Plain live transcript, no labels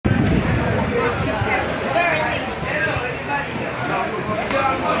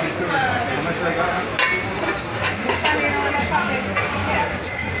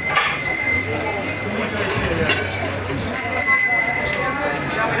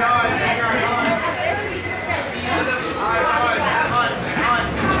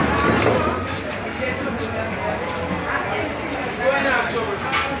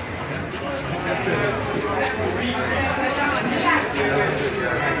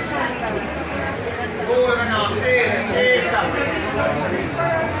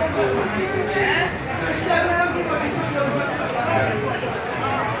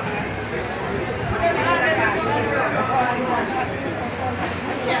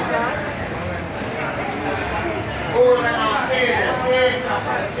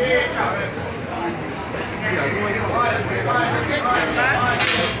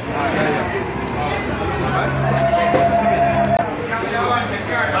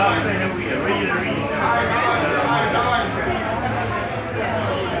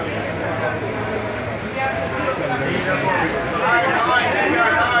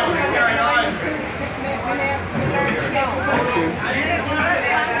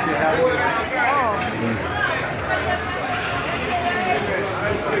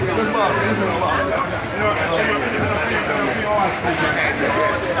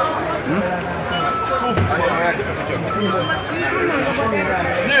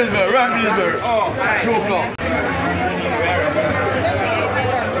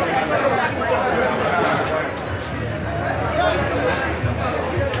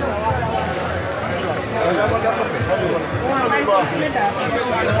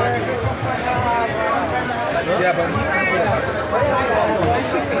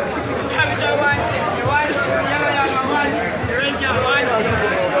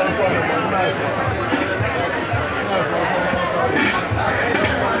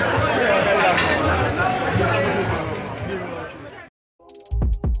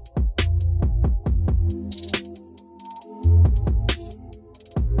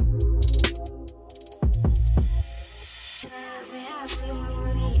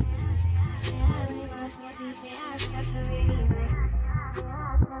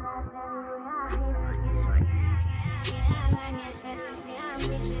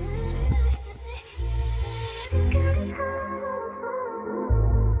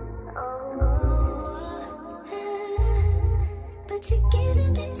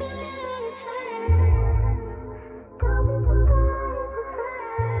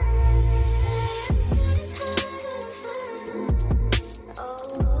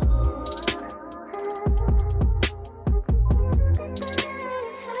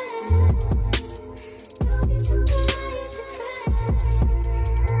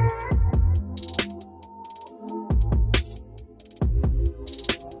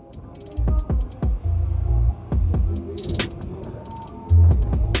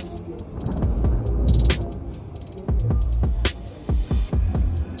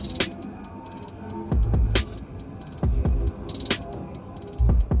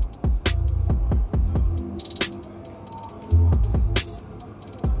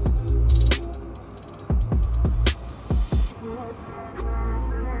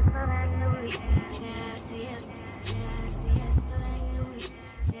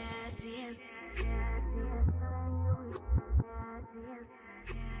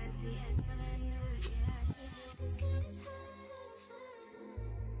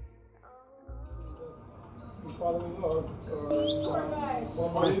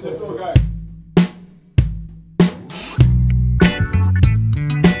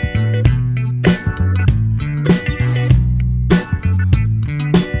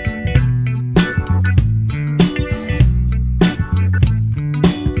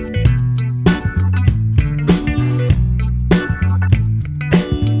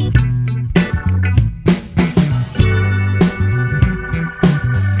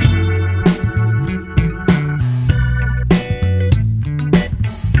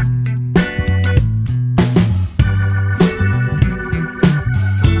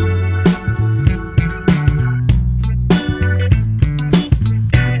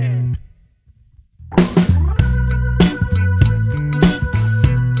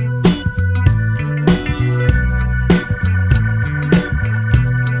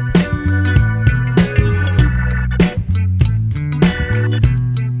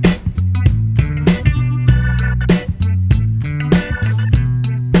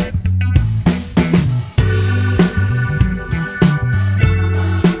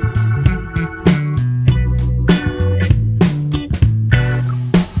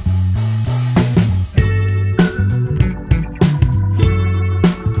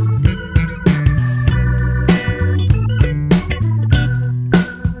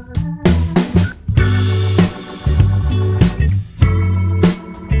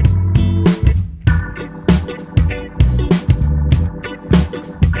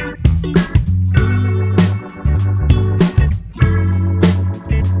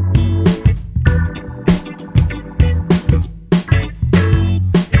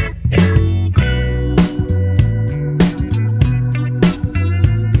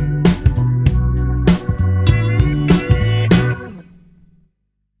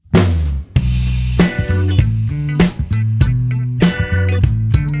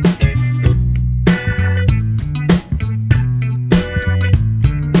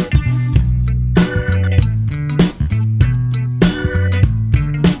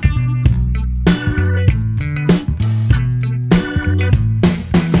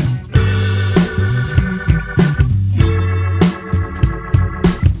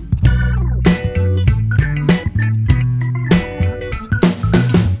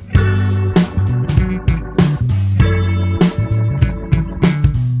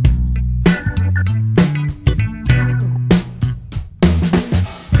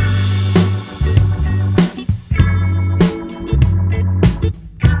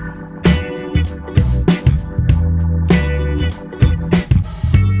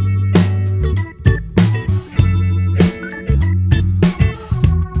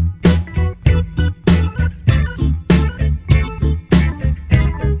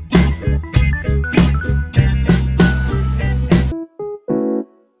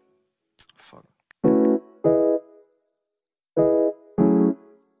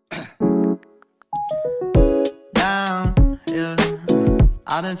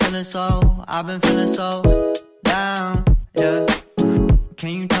I've been feeling so down, yeah. Can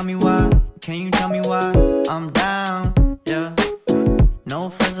you tell me why? Can you tell me why I'm down, yeah? No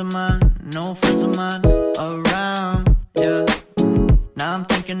friends of mine around, yeah. Now I'm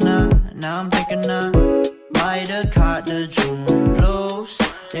thinking I might have caught the June blues.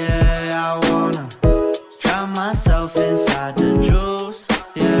 Yeah, I wanna drown myself inside the juice.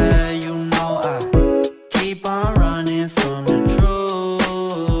 Yeah, you know I keep on running from the truth.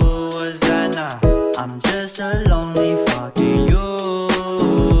 Was that not? I'm just a lonely fucking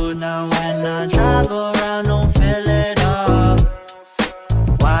you. Now when I drive around, don't feel it all.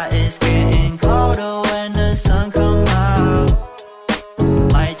 Why it's getting colder when the sun come out?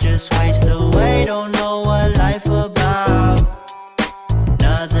 Might just waste away, don't know what life about.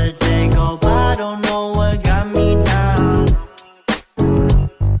 Another day go by, don't know what got me down.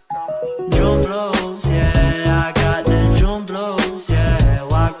 June blues, yeah, I got the June blues, yeah.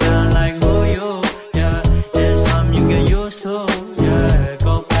 Walk down like who you, yeah. There's something you get used to, yeah.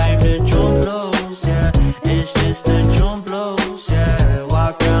 Go back to June blues, yeah. It's just the June blues, yeah.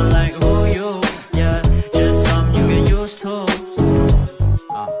 Walk down like who you, yeah. Just something you get used to.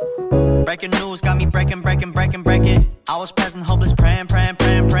 Breaking news got me breaking. I was present, hopeless, praying.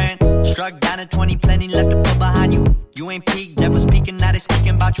 Struck down at 20, plenty left to put behind you. You ain't peaked, never speaking, now they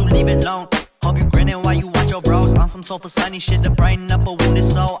speaking about you, leave it alone. Hope you grinning while you watch your bros on some soulful sunny shit to brighten up a wounded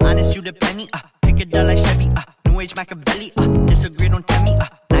soul. Honest, you the penny, pick it up like Chevy, New Age Machiavelli, disagree, don't tell me,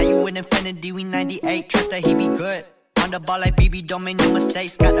 now you in infinity, we 98, trust that he be good. On the ball like BB, don't make no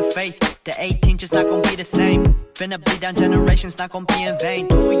mistakes, got the faith. The 18 just not gon' be the same. Finna bleed down generations, not gon' be in vain.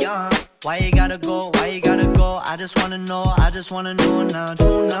 Too young, why you gotta go, I just wanna know now,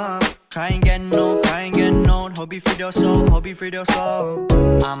 true now. Crying getting old, hope you freed your soul,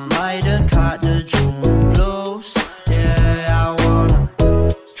 I might have caught the June blues. Yeah, I wanna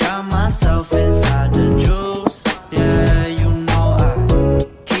drown myself inside the juice. Yeah, you know I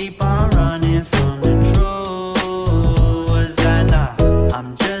keep on running from the truth. Was that not?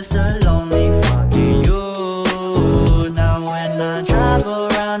 I'm just a lonely fucking you. Now when I drive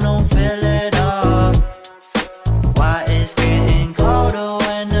around, don't feel it all. Why it's getting colder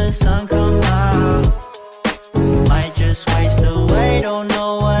when the sun come out? Might just waste away, don't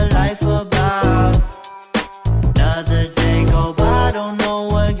know what life about. Another day go by, don't know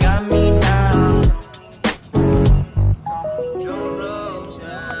what got me down. June blues,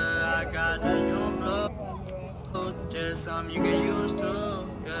 yeah, I got the June blues. Just something you get used to,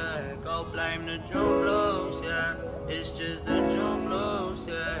 yeah. Go blame the June blues, yeah. It's just the June blues,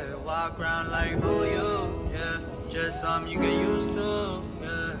 yeah. Walk around like who you, yeah. Just something you get used to,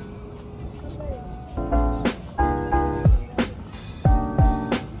 yeah.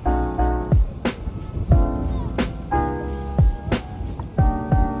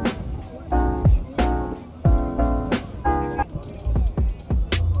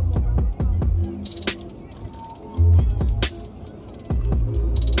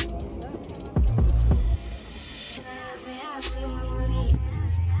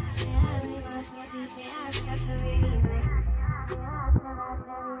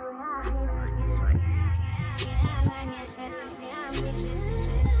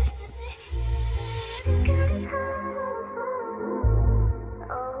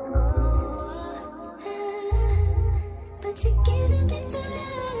 But you can't get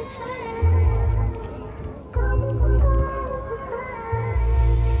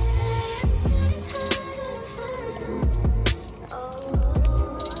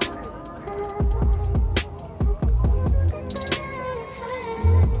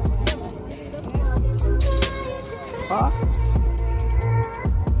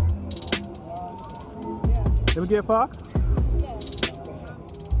Let me get a park.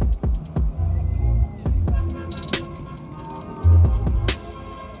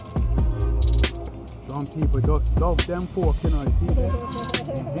 Some people just love them pork, you know, you see them?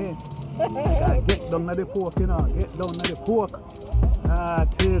 Get down to the pork, you know, get down to the pork. Ah,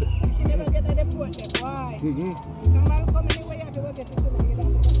 kid. You never get to the pork yet, why? Come on, come anyway, you have to go get it to me.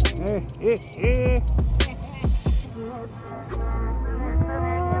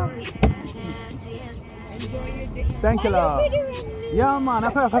 Thank you, Lord. Yeah, man, I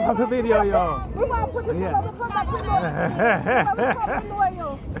have a video, yo.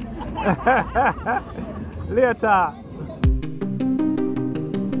 Later.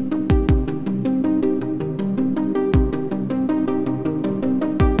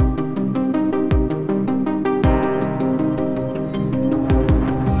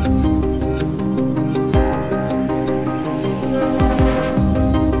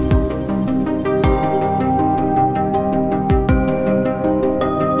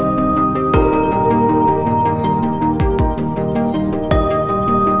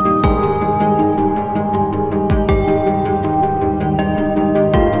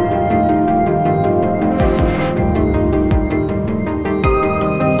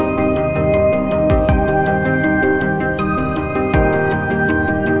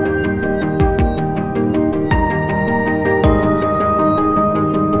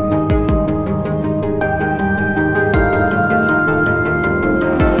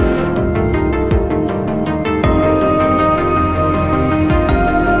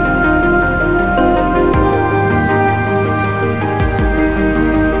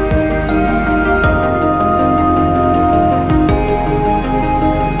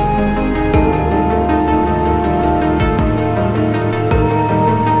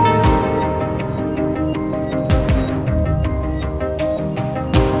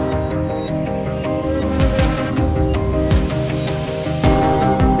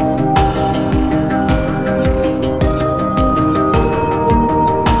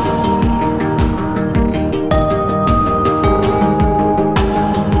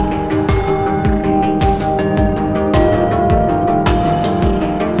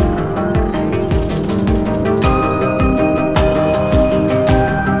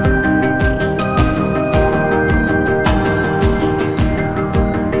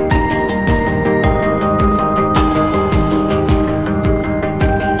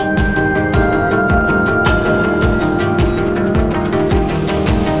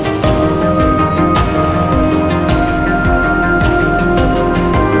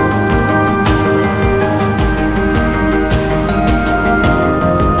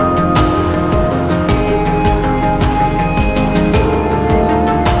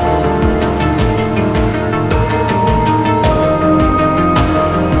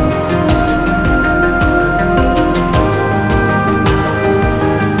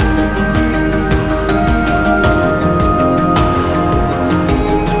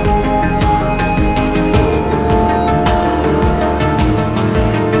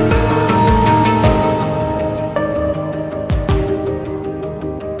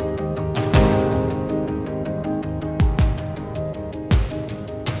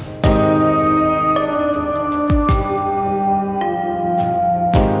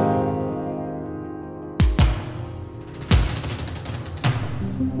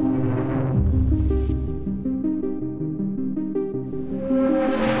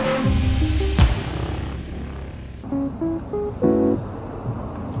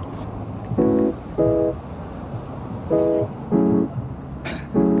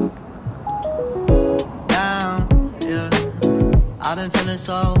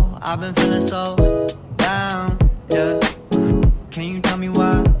 I've been feeling so down, yeah. Can you tell me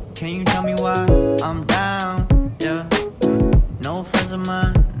why? Can you tell me why I'm down, yeah? No friends of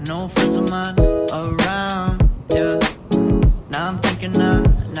mine around, yeah. Now I'm thinking I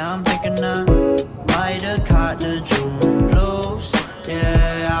might have caught the June blues,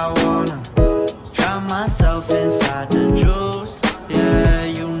 yeah. I wanna drown myself inside the juice, yeah.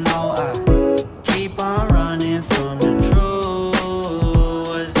 You know I keep on running from the truth.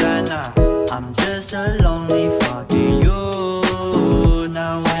 Was that not? I'm just a lonely fucking you.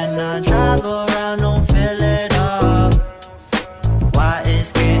 Now when I drive around, don't feel it up. Why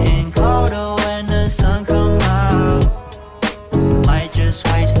it's getting colder when the sun come out? Might just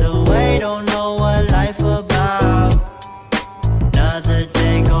waste away, don't know what life about. Another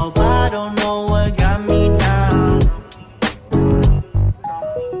day go by, don't know what got me down.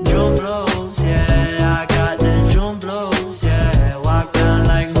 June blues, yeah, I got the June blues, yeah. Walk down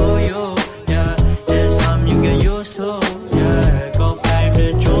like who you, yeah. There's something you get used to, yeah. Go blame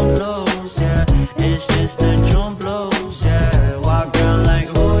the June blues, yeah. It's just the June blues, yeah. Walk around like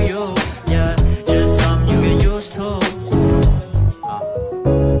who you, yeah. Just something you get used to.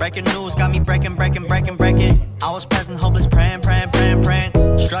 Breaking news got me breaking. I was present, hopeless, praying.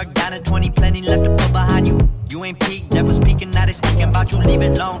 Struck down at 20, plenty left to put behind you. You ain't peaked, never speaking, now they speaking about you, leave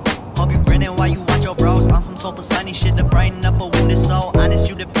it alone. Hope you grinning while you watch your bros on some soulful sunny shit to brighten up a wounded soul. Honest,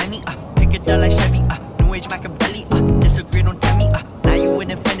 you the penny, pick it up like Chevy, New Age Machiavelli, disagree, don't tell me, now you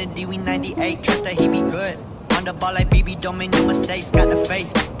in Infinity, we 98, trust that he be good. On the ball like BB, don't make no mistakes, got the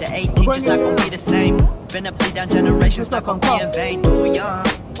faith. The 18 just not gon' be the same. Finna bleed down generations, not gon' be in vain. Too young,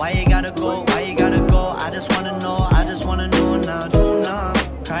 why you gotta go, I just wanna know now, true now.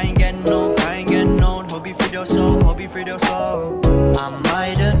 Crying getting old, hope you freed your soul, I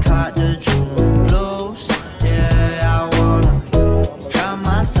might have caught the June blues, yeah. I wanna drown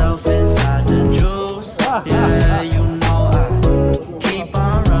myself inside the juice, yeah. You know I keep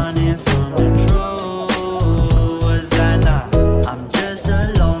on running from the truth. Was that not? I'm just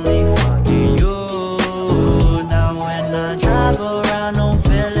a lonely fucking you. Now when I drive around, don't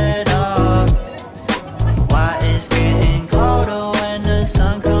feel it up. Why it's getting colder when the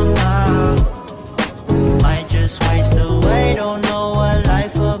sun come out? Might just waste away, don't know what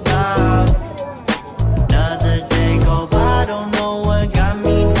life about. Another day go by, don't know what got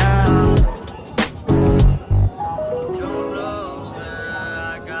me down. June blues,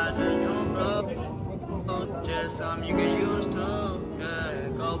 yeah, I got the June blues. Just something you get used to, yeah.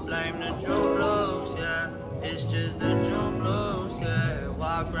 Go blame the June blues, yeah. It's just the June blues, yeah.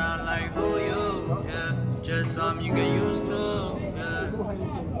 Walk around like who you, yeah. Just something you get used to, yeah.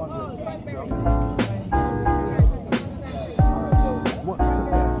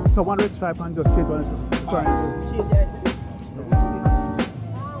 So one red stripe and just straight one. But you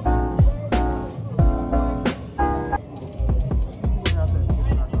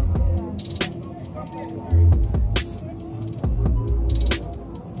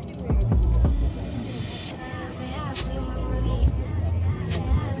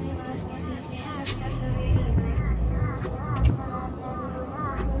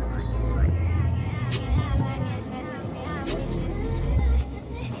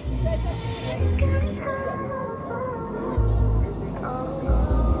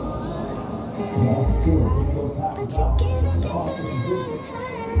give it to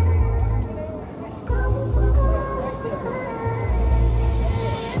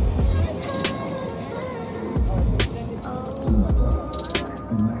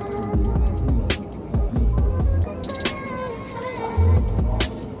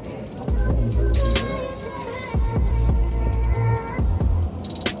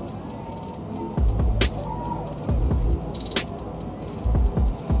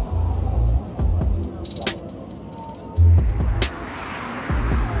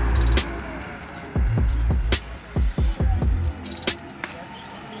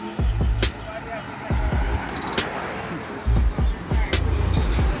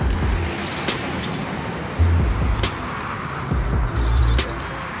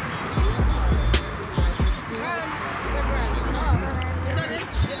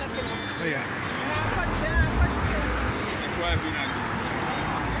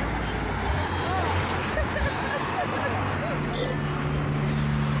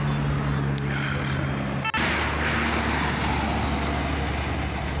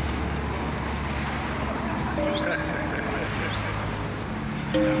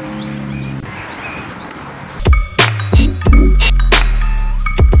Yeah.